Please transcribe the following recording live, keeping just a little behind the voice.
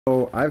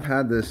So I've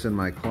had this in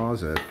my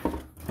closet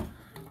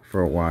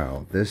for a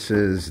while. This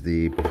is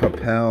the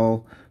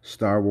Propel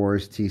Star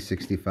Wars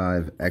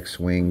T-65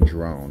 Xwing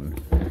drone.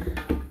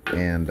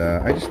 And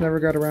I just never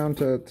got around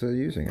to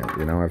using it.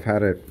 You know, I've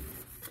had it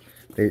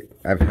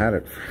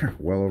for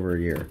well over a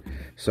year.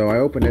 So I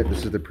opened it.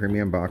 This is the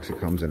premium box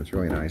it comes in. It's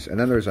really nice. And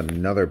then there's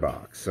another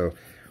box. So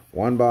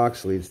one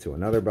box leads to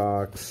another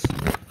box.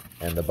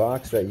 And the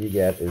box that you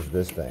get is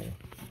this thing.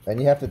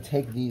 And you have to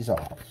take these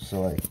off.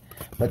 So like,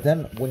 but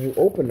then when you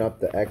open up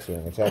the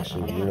Xwing, it's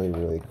actually really,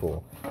 really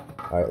cool.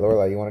 All right,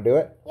 Lorelai, you want to do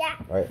it? Yeah.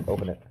 All right,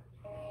 open it.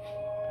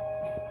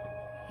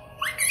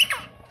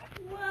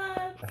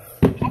 What?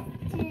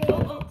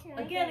 Oh,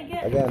 again.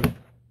 Again.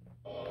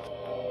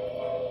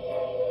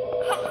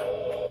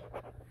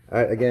 All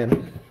right,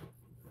 again.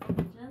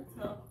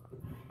 Gentle.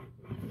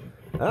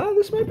 Ah,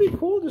 this might be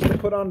cool just to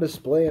put on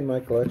display in my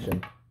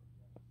collection.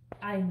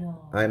 I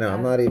know.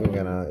 I'm not even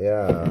gonna,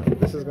 yeah.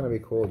 This is gonna be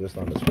cool just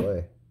on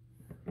display.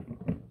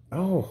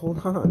 Oh,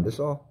 hold on.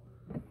 This all...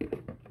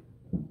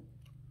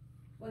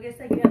 Well, I guess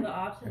like you have the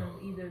option of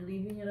either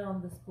leaving it on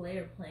display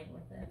or playing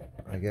with it.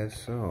 I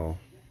guess so.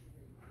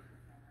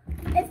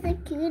 It's a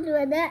cute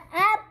one.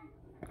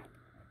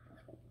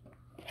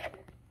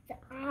 It's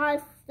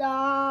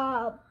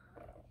awesome.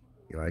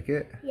 You like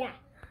it? Yeah,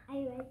 I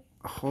like it.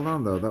 Hold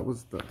on though.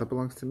 That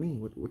belongs to me.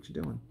 What you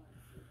doing?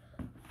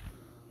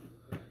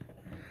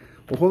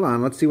 Well, hold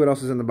on. Let's see what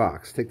else is in the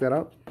box. Take that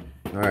out.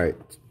 All right.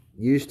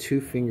 Use 2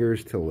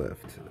 fingers to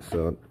lift.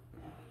 So.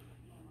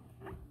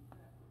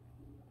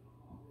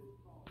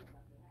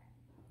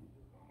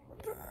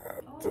 Oh,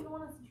 you don't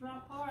want us to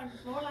drop hard.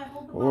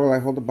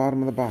 Lorelai, hold the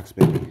bottom of the box,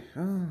 baby. Oh,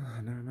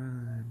 never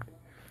mind.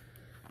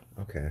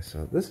 Okay,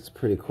 so this is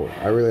pretty cool.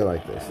 I really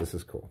like this. This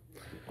is cool.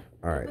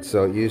 All right,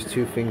 so use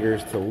 2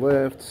 fingers to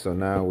lift. So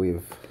now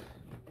we've...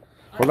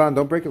 Hold on,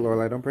 don't break it,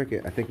 Lorelai. Don't break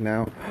it. I think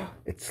now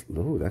it's...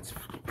 Ooh, that's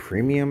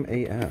premium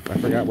AF. I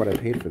forgot what I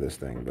paid for this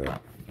thing,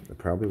 but it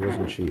probably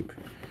wasn't cheap.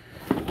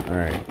 All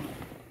right.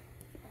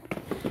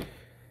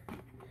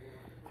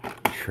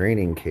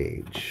 Training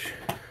cage.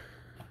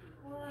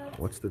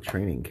 What's the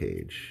training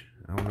cage?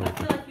 I don't know. I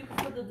feel like you could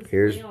put the display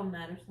Here's... on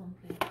that or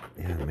something.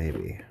 Yeah,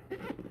 maybe. And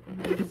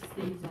then it just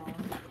stays on.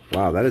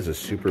 Wow, that is a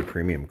super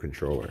premium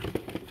controller.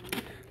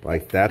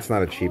 Like, that's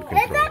not a cheap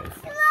controller. It's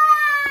slow.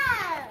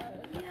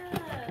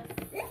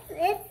 Yes.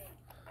 It's...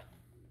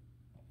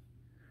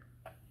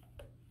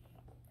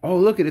 Oh,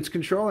 look, it's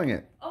controlling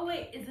it. Oh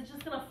wait, is it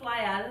just gonna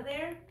fly out of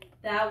there?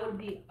 That would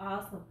be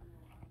awesome.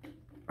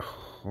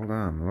 Hold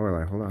on,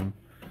 Lorelai, hold on.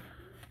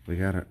 We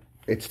gotta...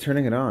 It's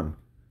turning it on.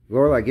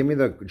 Lorelai, give me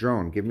the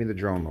drone. Give me the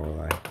drone,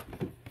 Lorelai.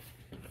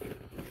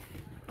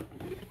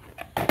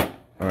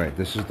 Alright,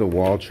 this is the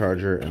wall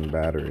charger and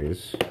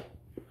batteries.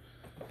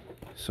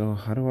 So,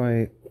 how do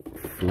I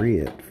free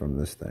it from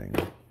this thing?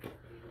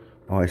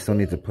 Oh, I still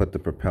need to put the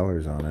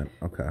propellers on it.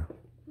 Okay.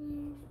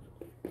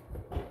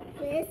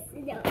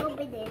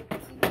 Open it.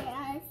 There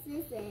are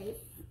scissors.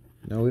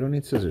 No, we don't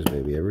need scissors,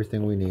 baby.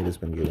 Everything we need has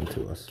been given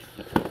to us.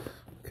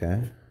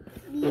 Okay.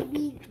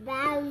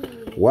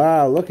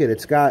 Wow, look at it.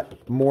 It's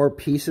got more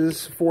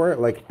pieces for it,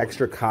 like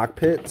extra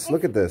cockpits.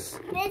 Look at this.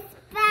 It's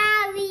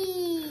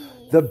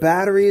battery. The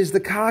battery is the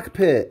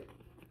cockpit.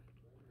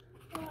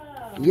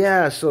 Wow.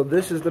 Yeah, so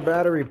this is the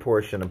battery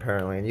portion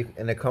apparently,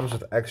 and it comes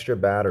with extra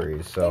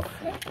batteries. So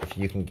if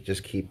you can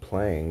just keep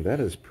playing, that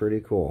is pretty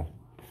cool.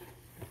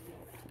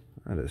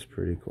 That is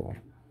pretty cool.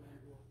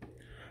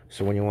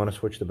 So when you want to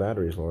switch the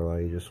batteries,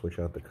 Lorelai, you just switch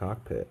out the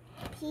cockpit.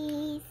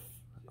 Peace.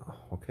 Oh,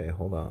 okay,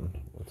 hold on.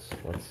 Let's.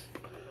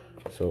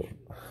 So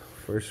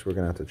first we're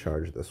gonna have to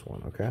charge this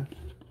one, okay?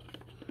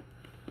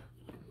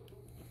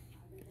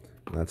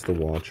 And that's the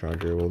wall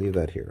charger. We'll leave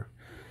that here.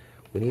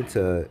 We need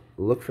to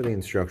look for the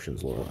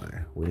instructions,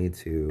 Lorelai. We need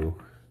to...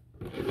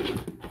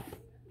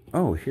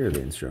 Oh, here are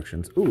the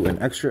instructions. Ooh, and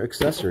extra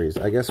accessories.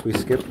 I guess we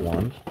skipped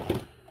one.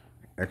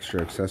 Extra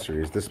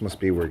accessories. This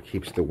must be where it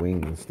keeps the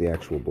wings, the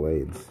actual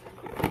blades.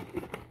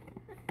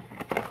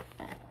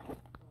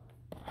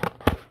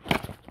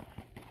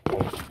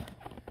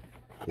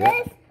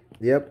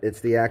 Yep, it's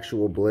the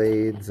actual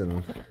blades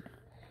and...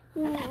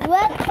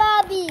 What,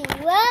 Bobby?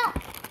 What?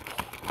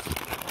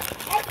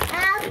 That's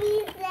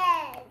Bobby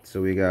said.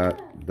 So we got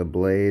the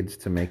blades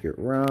to make it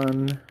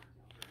run.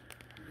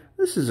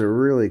 This is a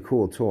really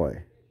cool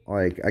toy.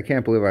 Like, I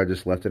can't believe I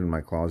just left it in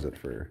my closet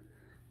for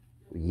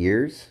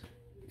years.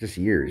 Just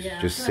years,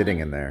 Yeah. just sitting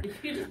in there.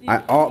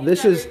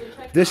 This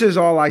This is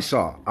all I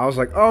saw. I was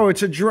like, oh,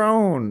 it's a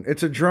drone.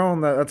 It's a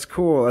drone. That's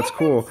cool. That's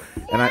cool.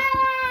 And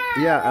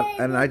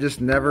and I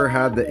just never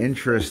had the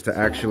interest to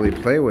actually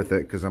play with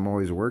it because I'm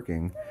always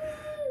working.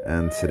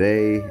 And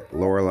today,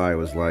 Lorelai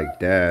was like,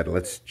 Dad,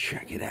 let's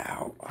check it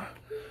out.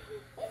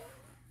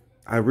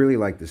 I really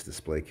like this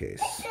display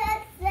case.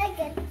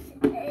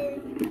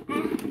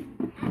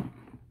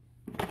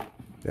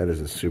 That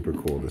is a super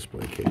cool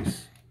display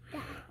case.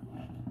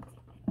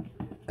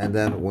 And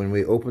then when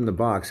we open the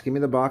box, give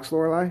me the box,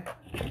 Lorelai.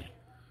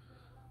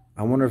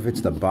 I wonder if it's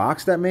the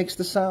box that makes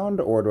the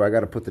sound, or do I got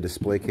to put the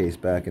display case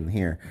back in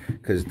here?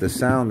 Because the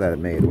sound that it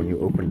made when you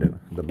opened it,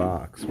 the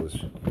box was...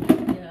 Yeah,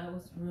 it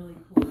was really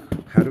cool.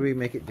 How do we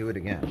make it do it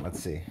again? Let's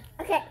see.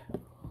 Okay.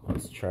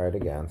 Let's try it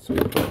again. So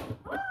we put...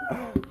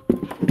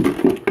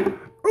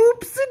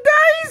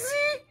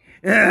 Oopsie-daisy!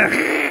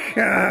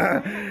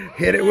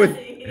 Hit it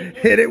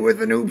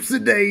with an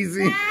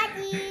oopsie-daisy.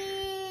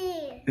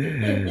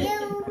 Daddy!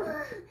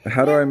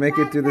 How do I make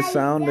it do the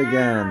sound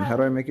again? How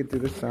do I make it do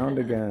the sound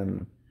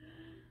again?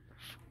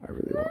 I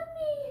really want...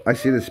 I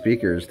see the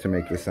speakers to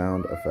make the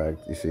sound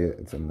effect. You see it?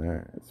 It's in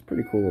there. It's a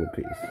pretty cool little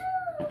piece.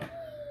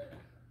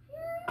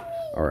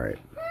 Alright.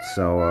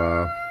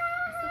 So,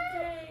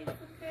 It's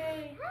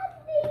okay.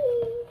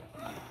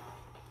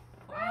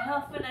 How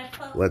often I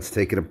close let's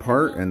take it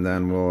apart and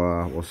then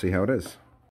we'll see how it is.